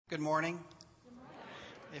Good morning.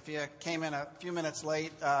 If you came in a few minutes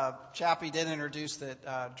late, Chappie did introduce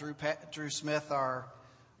that Drew Smith, our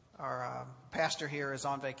pastor here, is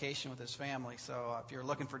on vacation with his family. So if you're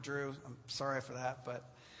looking for Drew, I'm sorry for that. But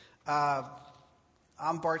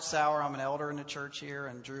I'm Bart Sauer. I'm an elder in the church here,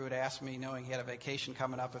 and Drew had asked me, knowing he had a vacation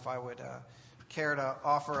coming up, if I would care to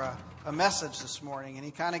offer a message this morning. And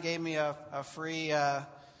he kind of gave me a free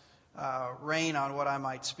rein on what I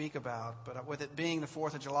might speak about. But with it being the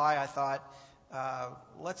 4th of July, I thought,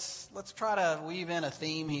 let's try to weave in a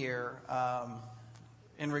theme here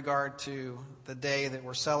in regard to the day that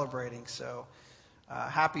we're celebrating. So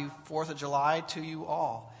happy 4th of July to you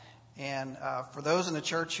all. And for those in the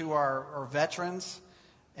church who are veterans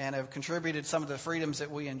and have contributed some of the freedoms that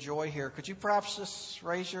we enjoy here, could you perhaps just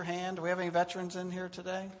raise your hand? Do we have any veterans in here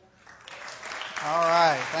today? All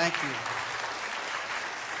right, thank you.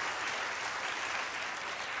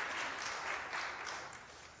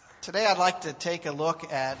 Today I'd like to take a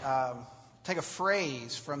look at, take a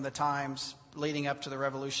phrase from the times leading up to the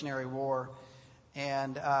Revolutionary War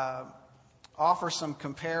and offer some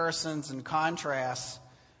comparisons and contrasts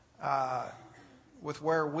with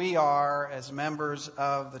where we are as members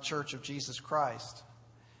of the Church of Jesus Christ.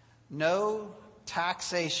 No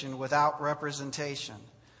taxation without representation.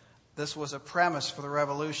 This was a premise for the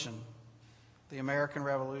Revolution, the American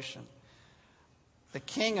Revolution. The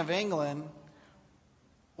King of England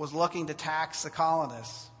was looking to tax the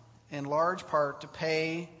colonists, in large part to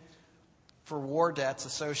pay for war debts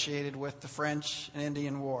associated with the French and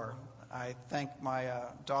Indian War. I thank my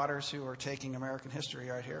daughters who are taking American history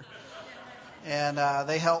right here. And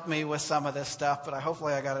they helped me with some of this stuff, but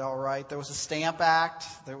hopefully I got it all right. There was a Stamp Act,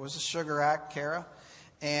 there was a Sugar Act, Kara,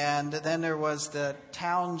 and then there was the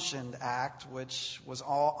Townshend Act, which was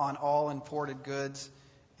on all imported goods,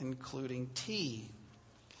 including tea.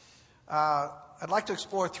 I'd like to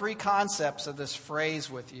explore three concepts of this phrase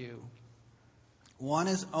with you. One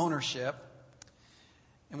is ownership.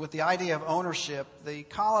 And with the idea of ownership, the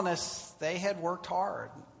colonists, they had worked hard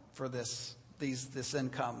for this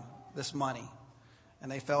income, this money,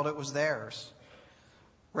 and they felt it was theirs.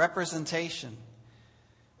 Representation.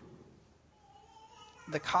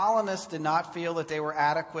 The colonists did not feel that they were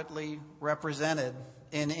adequately represented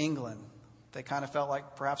in England. They kind of felt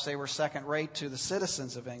like perhaps they were second rate to the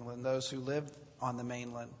citizens of England, those who lived on the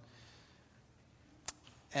mainland.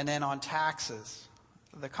 And then on taxes.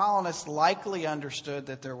 The colonists likely understood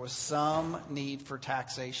that there was some need for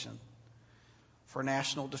taxation, for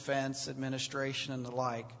national defense, administration, and the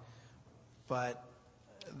like, but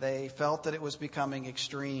they felt that it was becoming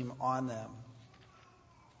extreme on them.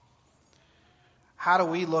 How do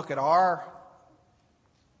we look at our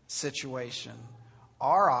situation,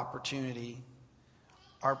 our opportunity,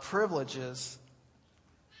 our privileges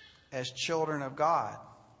as children of God,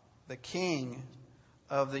 the King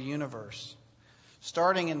of the universe?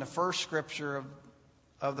 Starting in the first scripture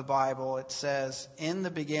of the Bible, it says, "In the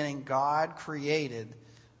beginning, God created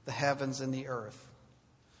the heavens and the earth."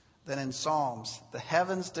 Then in Psalms, "The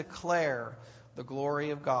heavens declare the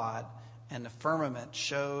glory of God, and the firmament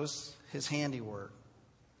shows his handiwork."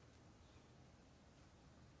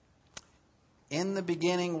 In the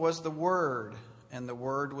beginning was the Word, and the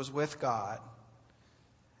Word was with God.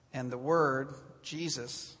 And the Word,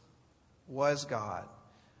 Jesus, was God.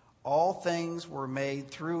 All things were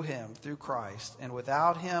made through him, through Christ, and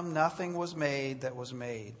without him nothing was made that was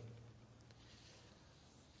made.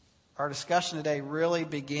 Our discussion today really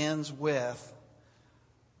begins with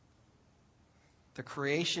the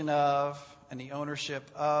creation of and the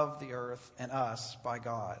ownership of the earth and us by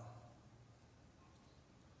God.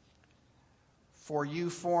 "For you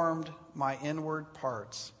formed my inward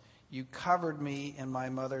parts. You covered me in my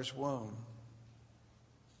mother's womb."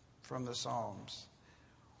 From the Psalms.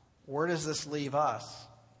 Where does this leave us?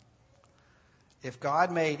 If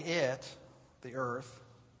God made it, the earth,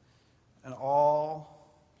 and all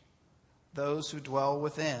those who dwell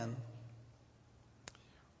within,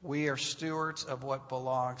 we are stewards of what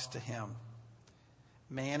belongs to him,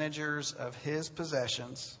 managers of his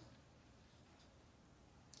possessions.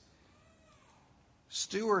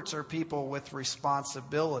 Stewards are people with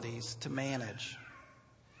responsibilities to manage.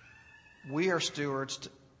 We are stewards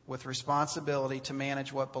with responsibility to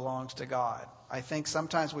manage what belongs to God. I think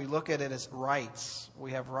sometimes we look at it as rights.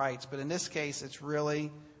 We have rights, but in this case, it's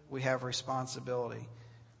really we have responsibility.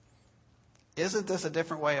 Isn't this a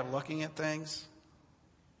different way of looking at things?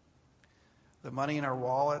 The money in our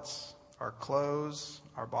wallets, our clothes,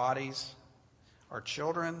 our bodies, our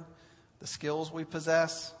children, the skills we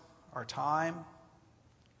possess, our time.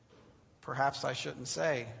 Perhaps I shouldn't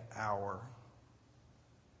say our.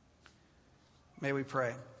 May we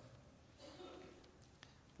pray.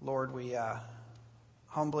 Lord, we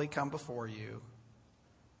humbly come before you.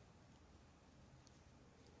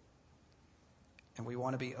 And we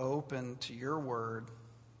want to be open to your word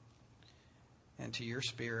and to your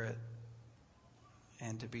spirit,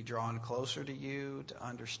 and to be drawn closer to you, to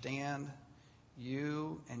understand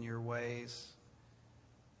you and your ways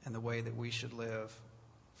and the way that we should live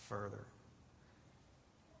further.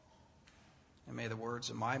 And may the words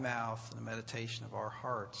of my mouth and the meditation of our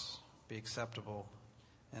hearts be acceptable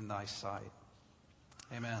in thy sight.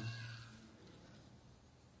 Amen.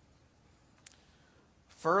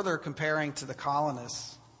 Further comparing to the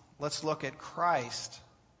colonists, let's look at Christ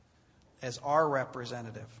as our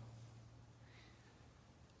representative.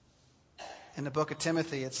 In the book of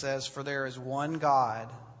Timothy, it says, "For there is one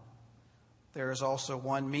God, there is also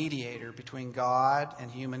one mediator between God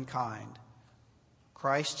and humankind,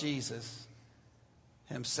 Christ Jesus,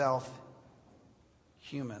 himself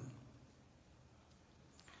human."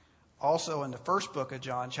 Also in the first book of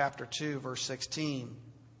John, chapter 2, verse 16,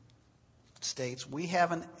 it states, "We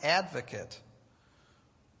have an advocate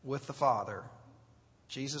with the Father,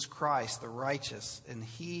 Jesus Christ, the righteous, and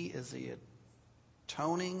he is the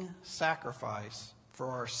atoning sacrifice for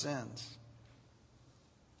our sins."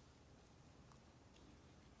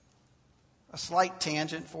 A slight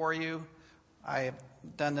tangent for you. I have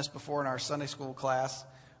done this before in our Sunday school class,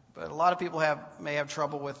 but a lot of people may have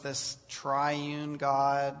trouble with this triune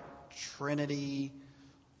God, Trinity,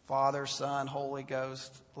 Father, Son, Holy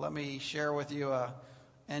Ghost. Let me share with you a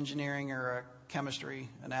engineering or a chemistry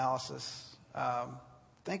analysis.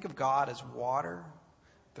 Think of God as water.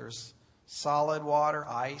 There's solid water,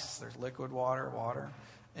 ice. There's liquid water, water.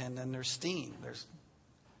 And then there's steam. There's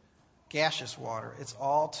gaseous water. It's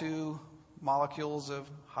all two molecules of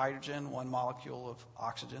hydrogen, one molecule of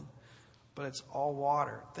oxygen. But it's all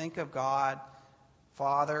water. Think of God,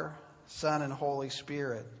 Father, Son, and Holy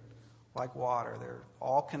Spirit like water. They're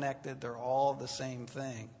all connected. They're all the same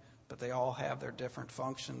thing. But they all have their different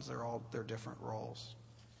functions. They're all their different roles.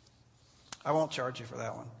 I won't charge you for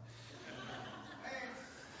that one.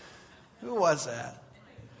 Who was that?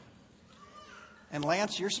 And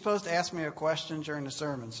Lance, you're supposed to ask me a question during the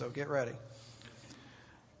sermon, so get ready.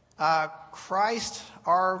 Christ,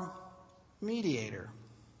 our mediator.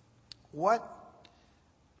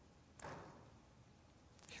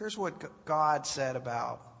 Here's what God said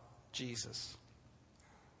about Jesus.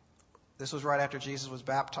 This was right after Jesus was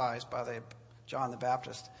baptized by John the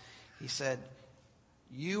Baptist. He said,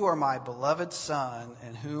 "You are my beloved Son,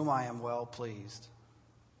 in whom I am well pleased."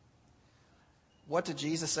 What did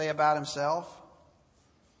Jesus say about himself?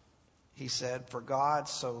 He said, "For God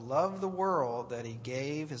so loved the world that he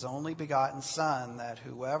gave his only begotten Son, that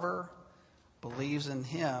whoever believes in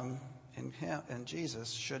him, in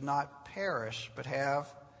Jesus, should not perish, but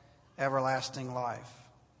have everlasting life."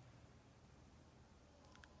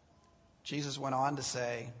 Jesus went on to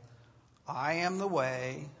say, "I am the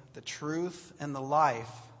way, the truth, and the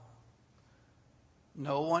life.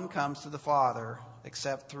 No one comes to the Father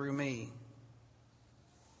except through me."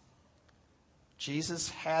 Jesus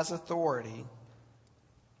has authority.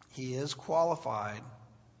 He is qualified.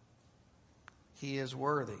 He is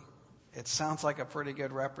worthy. It sounds like a pretty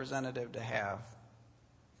good representative to have.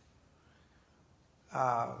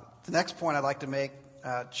 The next point I'd like to make,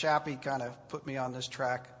 Chappie kind of put me on this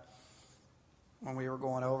track when we were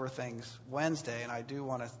going over things Wednesday, and I do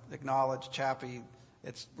want to acknowledge Chappie.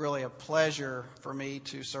 It's really a pleasure for me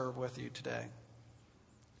to serve with you today.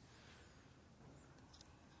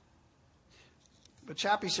 But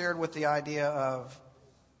Chappie shared with the idea of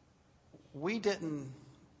we didn't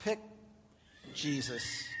pick Jesus,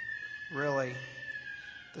 really.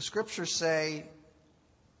 The scriptures say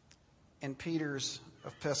in Peter's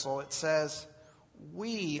epistle, it says,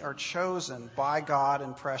 "We are chosen by God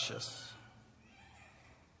and precious."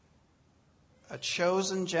 A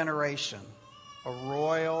chosen generation, a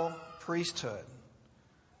royal priesthood.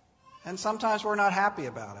 And sometimes we're not happy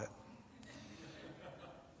about it.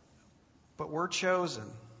 But we're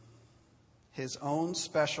chosen, his own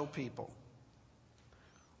special people.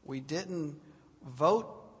 We didn't vote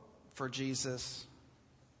for Jesus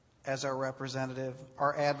as our representative,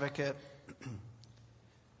 our advocate,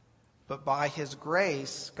 but by his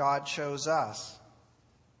grace, God chose us.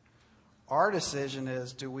 Our decision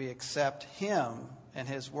is, do we accept him and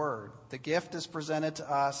his word? The gift is presented to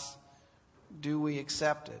us. Do we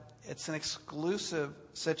accept it? It's an exclusive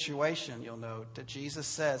situation, you'll note, that Jesus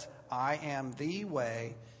says, "I am the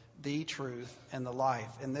way, the truth, and the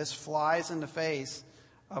life." And this flies in the face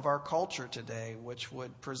of our culture today, which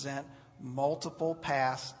would present multiple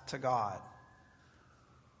paths to God.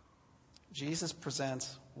 Jesus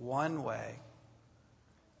presents one way,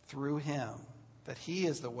 through him, that he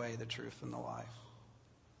is the way, the truth, and the life.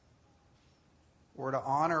 We're to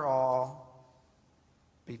honor all,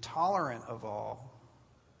 be tolerant of all,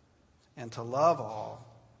 and to love all,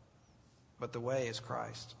 but the way is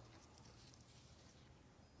Christ.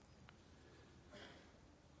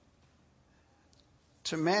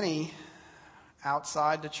 To many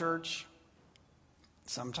outside the church,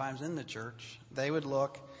 sometimes in the church, they would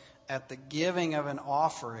look at the giving of an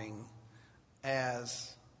offering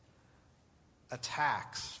as a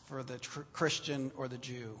tax for the Christian or the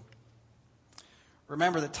Jew.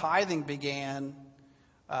 Remember that tithing began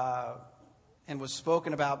and was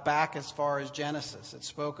spoken about back as far as Genesis. It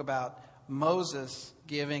spoke about Moses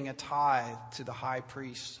giving a tithe to the high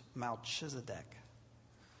priest Melchizedek.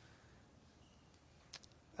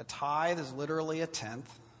 A tithe is literally a tenth.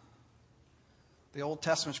 The Old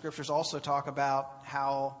Testament scriptures also talk about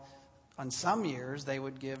how on some years they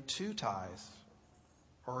would give 2 tithes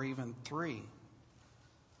or even 3.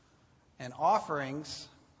 And offerings,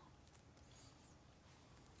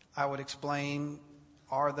 I would explain,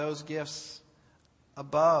 are those gifts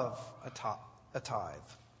above a tithe.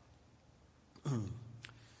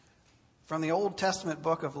 From the Old Testament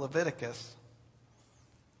book of Leviticus,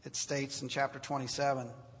 it states in chapter 27,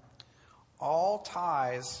 all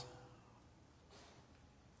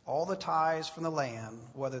the tithes from the land,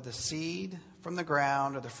 whether the seed from the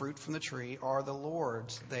ground or the fruit from the tree, are the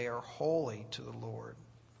Lord's. They are holy to the Lord.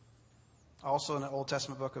 Also in the Old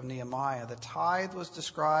Testament book of Nehemiah, the tithe was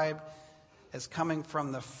described as coming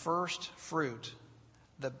from the first fruit,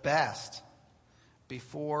 the best,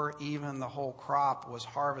 before even the whole crop was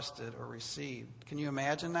harvested or received. Can you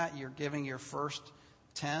imagine that? You're giving your first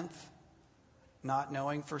tenth, not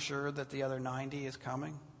knowing for sure that the other 90 is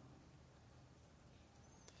coming.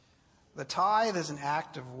 The tithe is an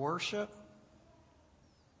act of worship,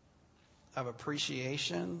 of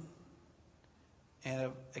appreciation, and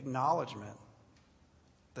of acknowledgement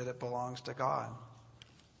that it belongs to God.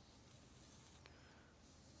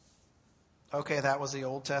 Okay, that was the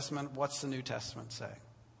Old Testament. What's the New Testament say?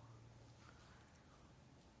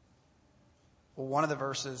 Well, one of the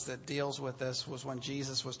verses that deals with this was when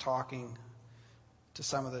Jesus was talking to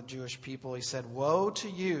some of the Jewish people. He said, "Woe to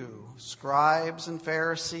you, scribes and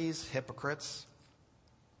Pharisees, hypocrites,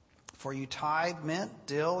 for you tithe mint,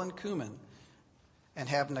 dill, and cumin, and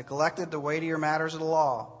have neglected the weightier matters of the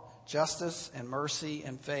law, justice and mercy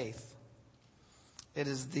and faith. It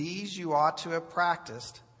is these you ought to have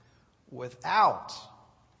practiced without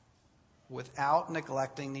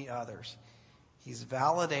neglecting the others." He's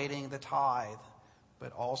validating the tithe,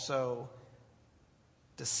 but also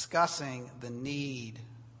discussing the need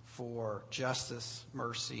for justice,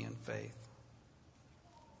 mercy, and faith.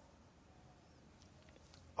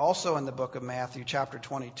 Also in the book of Matthew, chapter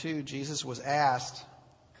 22, Jesus was asked,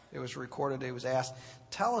 it was recorded, he was asked,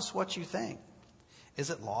 "Tell us what you think. Is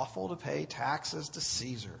it lawful to pay taxes to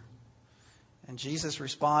Caesar?" And Jesus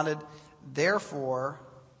responded, "Therefore,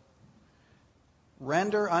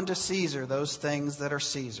 render unto Caesar those things that are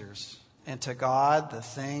Caesar's, and to God the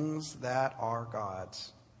things that are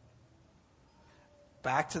God's."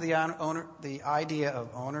 Back to the idea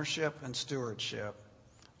of ownership and stewardship.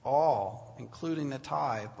 All, including the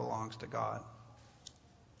tithe, belongs to God.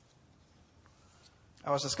 I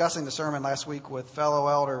was discussing the sermon last week with fellow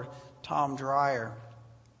elder Tom Dreyer,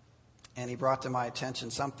 and he brought to my attention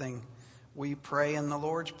something we pray in the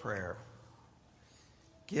Lord's Prayer.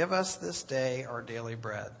 Give us this day our daily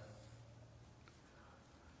bread.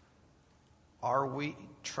 Are we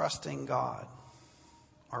trusting God?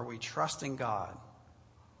 Are we trusting God?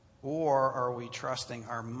 Or are we trusting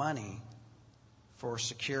our money for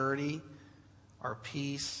security, our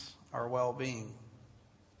peace, our well-being?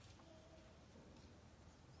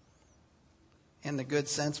 In the Good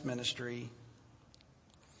Sense Ministry,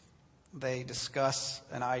 they discuss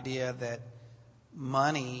an idea that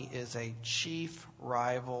money is a chief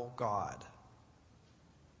rival god.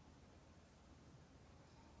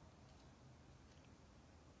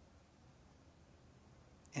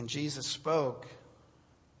 And Jesus spoke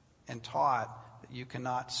and taught that you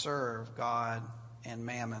cannot serve God and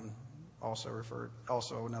mammon,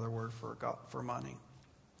 also another word for God, for money.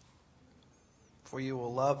 For you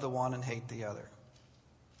will love the one and hate the other.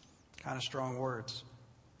 Kind of strong words.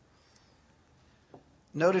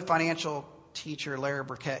 Noted financial teacher Larry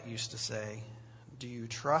Burkett used to say, "Do you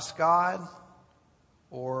trust God,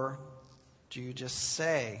 or do you just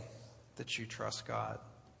say that you trust God?"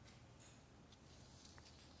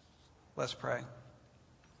 Let's pray.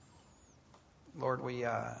 Lord, we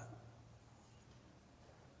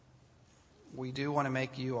do want to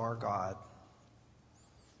make you our God.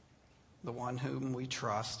 the one whom we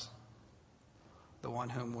trust, the one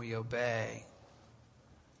whom we obey,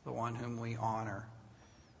 the one whom we honor.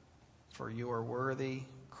 For you are worthy.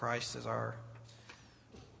 Christ is our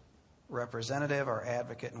representative, our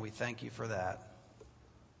advocate, and we thank you for that.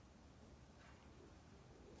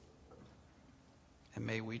 And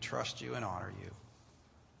may we trust you and honor you.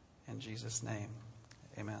 In Jesus' name,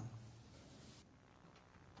 amen.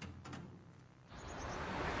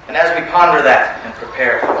 And as we ponder that and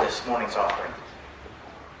prepare for this morning's offering,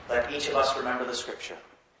 let each of us remember the scripture.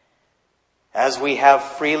 As we have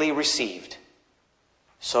freely received,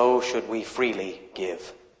 so should we freely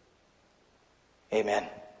give. Amen.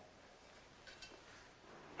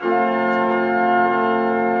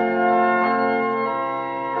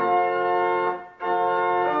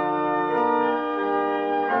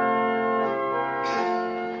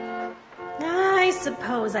 I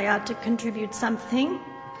suppose I ought to contribute something.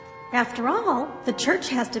 After all, the church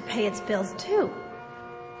has to pay its bills too.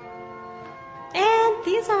 And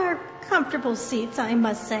these are comfortable seats, I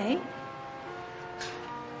must say.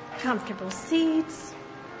 Comfortable seats,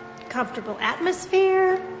 comfortable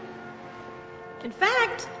atmosphere. In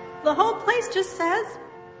fact, the whole place just says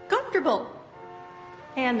comfortable.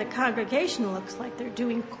 And the congregation looks like they're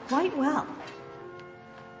doing quite well.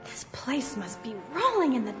 This place must be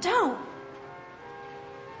rolling in the dough.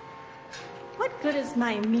 What good is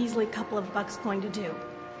my measly couple of bucks going to do?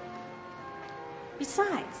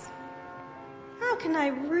 Besides, how can I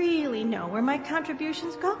really know where my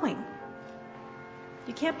contribution's going?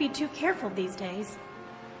 You can't be too careful these days.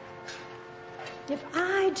 If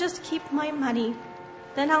I just keep my money,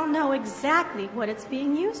 then I'll know exactly what it's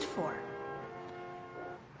being used for.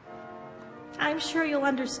 I'm sure you'll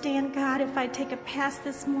understand, God, if I take a pass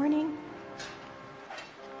this morning.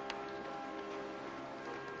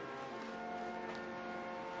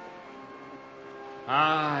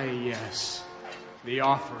 Ah, yes, the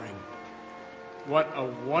offering. What a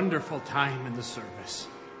wonderful time in the service.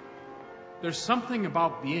 There's something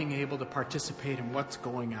about being able to participate in what's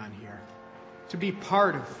going on here, to be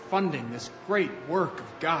part of funding this great work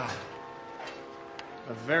of God.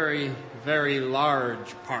 A very, very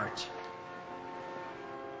large part.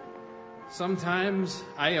 Sometimes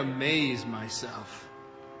I amaze myself,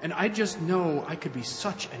 and I just know I could be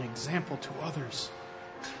such an example to others.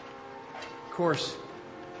 Of course,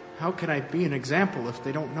 how can I be an example if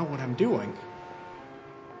they don't know what I'm doing?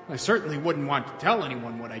 I certainly wouldn't want to tell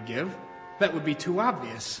anyone what I give. That would be too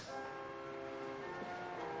obvious.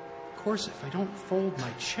 Of course, if I don't fold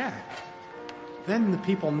my check, then the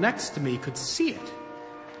people next to me could see it.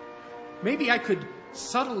 Maybe I could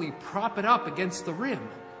subtly prop it up against the rim.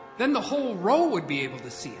 Then the whole row would be able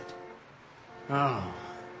to see it. Oh,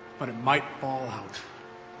 but it might fall out.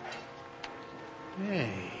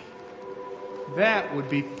 Hey, that would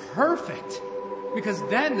be perfect. Because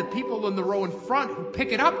then the people in the row in front who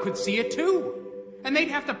pick it up could see it too. And they'd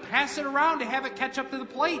have to pass it around to have it catch up to the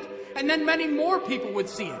plate. And then many more people would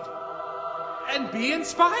see it. And be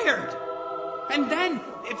inspired. And then,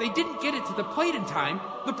 if they didn't get it to the plate in time,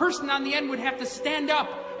 the person on the end would have to stand up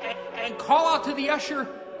and call out to the usher,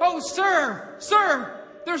 "Oh, sir,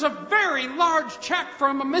 there's a very large check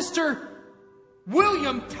from a Mr.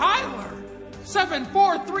 William Tyler,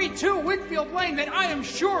 7432 Winfield Lane, that I am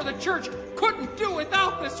sure the church couldn't do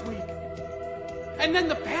without this week." And then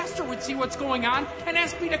the pastor would see what's going on and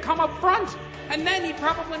ask me to come up front. And then he'd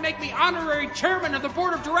probably make me honorary chairman of the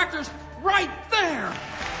board of directors right there.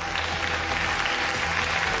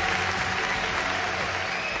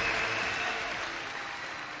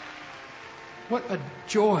 What a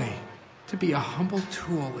joy to be a humble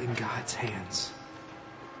tool in God's hands.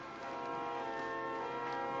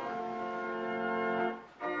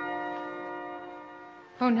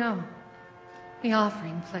 Oh no, the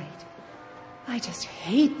offering plate. I just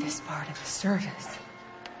hate this part of the service.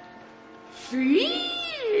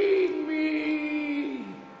 Feed me!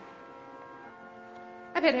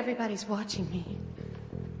 I bet everybody's watching me.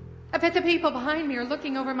 I bet the people behind me are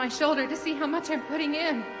looking over my shoulder to see how much I'm putting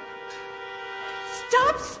in.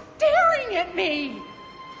 Stop staring at me!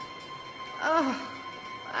 Oh,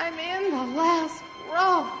 I'm in the last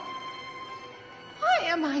row. Why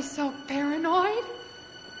am I so paranoid?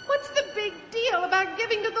 What's the big deal about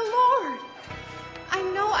giving to the Lord? I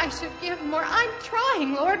know I should give more. I'm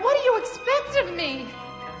trying, Lord. What do you expect of me?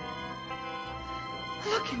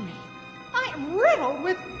 Look at me. I am riddled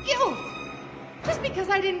with guilt. Just because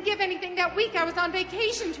I didn't give anything that week I was on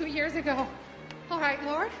vacation 2 years ago. All right,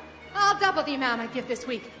 Lord. I'll double the amount I give this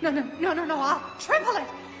week. No. I'll triple it.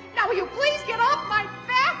 Now will you please get off my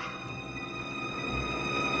back?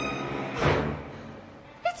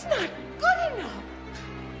 It's not good enough.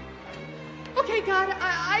 Okay, God,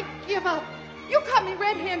 I give up. You caught me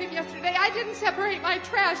red-handed yesterday. I didn't separate my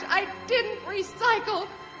trash. I didn't recycle.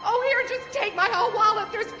 Oh, here, just take my whole wallet.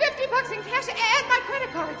 There's $50 in cash and my credit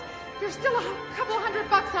cards. There's still a couple $100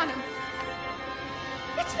 on them.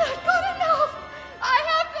 It's not good enough. I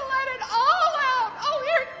have to let it all out. Oh,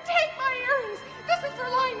 here, take my earrings. This is for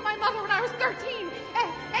lying to my mother when I was 13.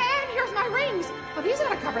 And here's my rings. Well, these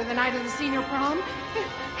ought to cover the night of the senior prom.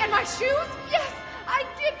 And my shoes? Yes, I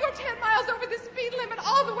did go 10 miles over the speed limit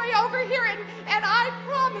all the way over here. And I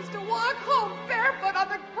promised to walk home barefoot on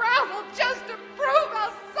the gravel just to prove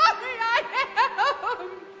how sorry I am.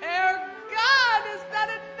 Dear God, is that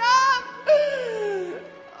enough?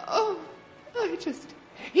 Oh, I just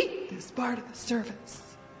hate this part of the service.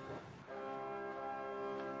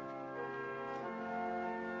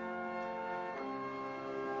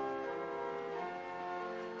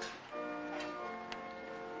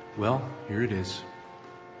 Well, here it is.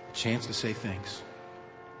 A chance to say thanks.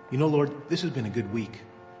 You know, Lord, this has been a good week.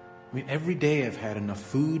 I mean, every day I've had enough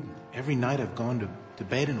food. Every night I've gone to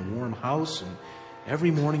bed in a warm house. And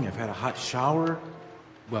every morning I've had a hot shower.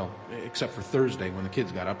 Well, except for Thursday when the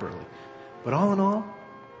kids got up early. But all in all,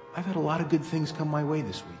 I've had a lot of good things come my way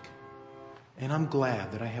this week. And I'm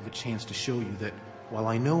glad that I have a chance to show you that while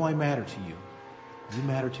I know I matter to you, you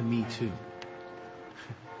matter to me too.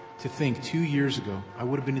 To think 2 years ago, I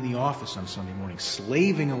would have been in the office on Sunday morning,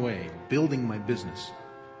 slaving away, building my business,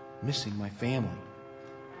 missing my family.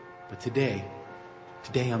 But today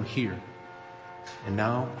I'm here. And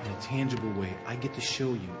now, in a tangible way, I get to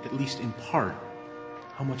show you, at least in part,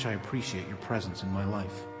 how much I appreciate your presence in my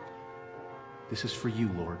life. This is for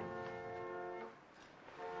you, Lord.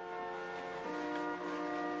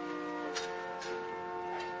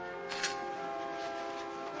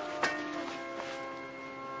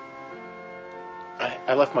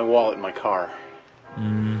 I left my wallet in my car.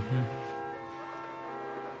 Mm-hmm.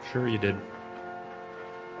 Sure you did.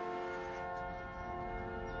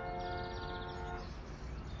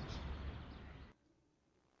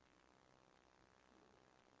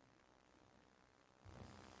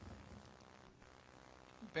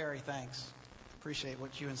 Barry, thanks. Appreciate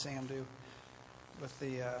what you and Sam do with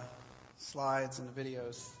the slides and the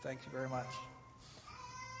videos. Thank you very much.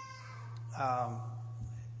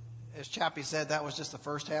 As Chappie said, that was just the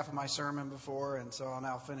first half of my sermon before, and so I'll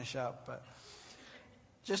now finish up. But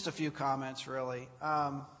just a few comments, really.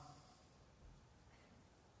 I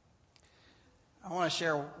want to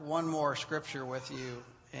share one more scripture with you,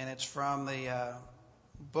 and it's from the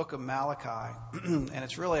book of Malachi, and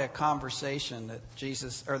it's really a conversation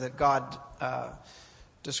that God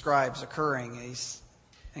describes occurring.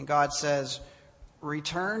 And God says,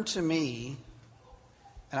 "Return to me,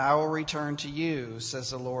 and I will return to you,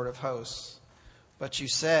 says the Lord of hosts. But you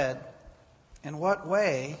said, in what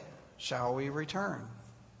way shall we return?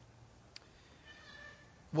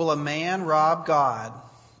 Will a man rob God?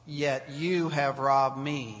 Yet you have robbed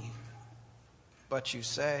me. But you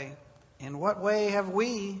say, in what way have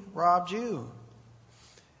we robbed you?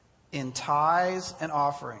 In tithes and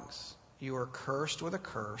offerings you are cursed with a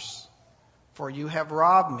curse, for you have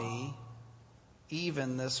robbed me,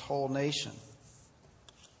 even this whole nation.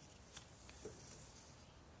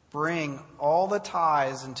 Bring all the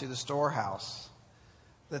tithes into the storehouse,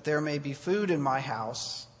 that there may be food in my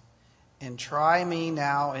house, and try me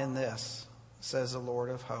now in this, says the Lord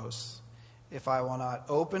of hosts, if I will not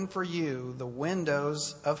open for you the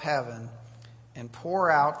windows of heaven and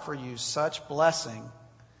pour out for you such blessing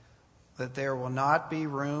that there will not be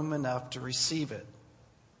room enough to receive it."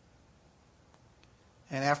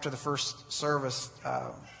 And after the first service,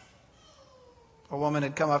 a woman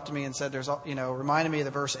had come up to me and said, reminded me of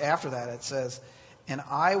the verse after that. It says, "And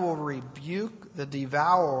I will rebuke the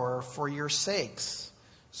devourer for your sakes,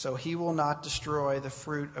 so he will not destroy the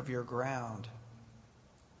fruit of your ground."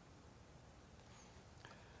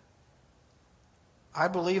 I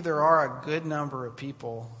believe there are a good number of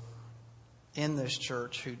people in this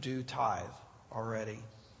church who do tithe already,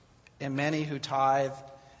 and many who tithe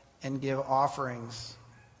and give offerings,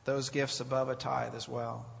 those gifts above a tithe as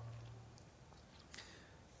well.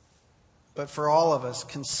 But for all of us,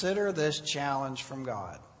 consider this challenge from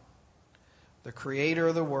God, the creator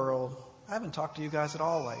of the world. I haven't talked to you guys at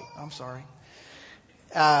all late. I'm sorry.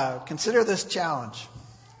 Consider this challenge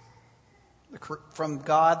from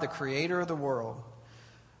God, the creator of the world,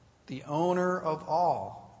 the owner of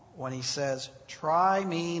all, when he says, "Try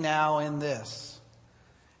me now in this."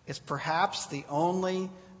 It's perhaps the only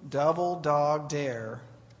double dog dare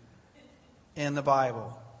in the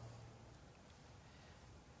Bible.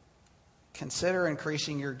 Consider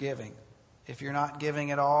increasing your giving. If you're not giving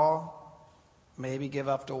at all, maybe give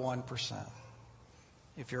up to 1%.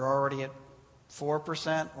 If you're already at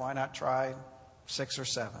 4%, why not try 6 or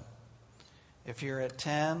 7? If you're at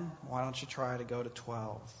 10, why don't you try to go to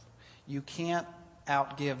 12? You can't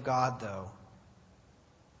outgive God, though.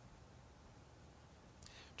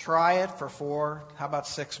 Try it for 4, how about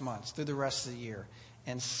 6 months, through the rest of the year,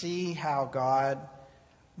 and see how God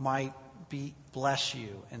might bless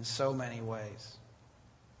you in so many ways.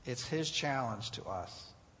 It's His challenge to us.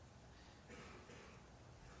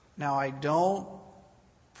 Now, I don't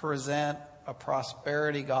present a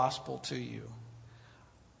prosperity gospel to you.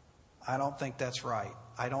 I don't think that's right.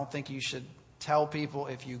 I don't think you should tell people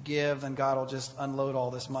if you give, then God will just unload all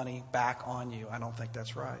this money back on you. I don't think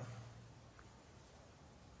that's right.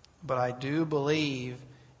 But I do believe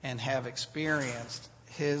and have experienced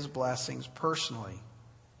His blessings personally.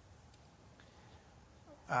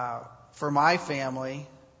 For my family,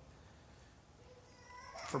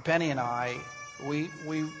 for Penny and I, we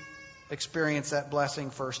experienced that blessing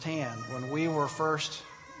firsthand. When we were first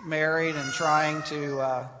married and trying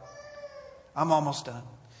to... I'm almost done.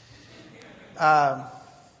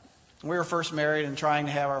 We were first married and trying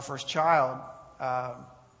to have our first child.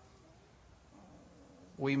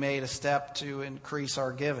 We made a step to increase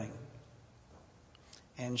our giving.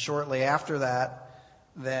 And shortly after that,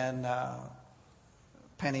 then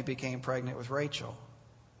Penny became pregnant with Rachel.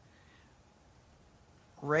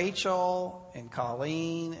 Rachel and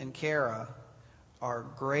Colleen and Kara are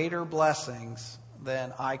greater blessings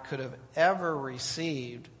than I could have ever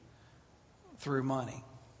received through money.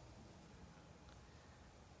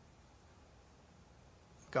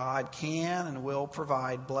 God can and will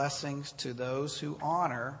provide blessings to those who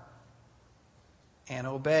honor and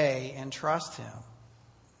obey and trust Him.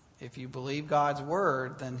 If you believe God's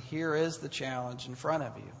word, then here is the challenge in front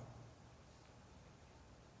of you.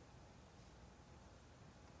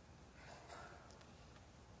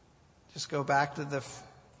 Just go back to the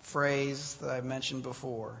phrase that I mentioned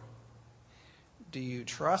before. Do you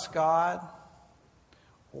trust God,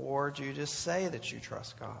 or do you just say that you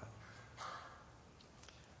trust God?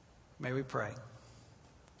 May we pray.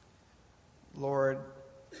 Lord,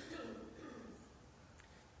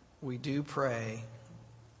 we do pray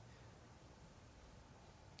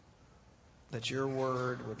that your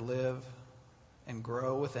word would live and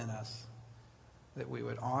grow within us, that we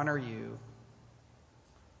would honor you,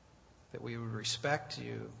 that we would respect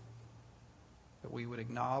you, that we would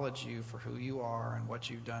acknowledge you for who you are and what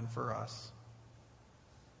you've done for us.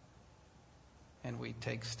 And we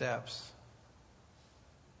take steps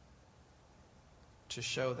to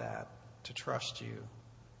show that, to trust you,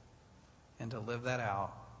 and to live that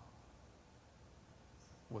out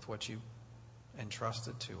with what you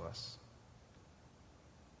entrusted to us.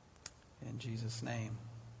 In Jesus' name,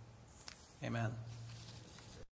 amen.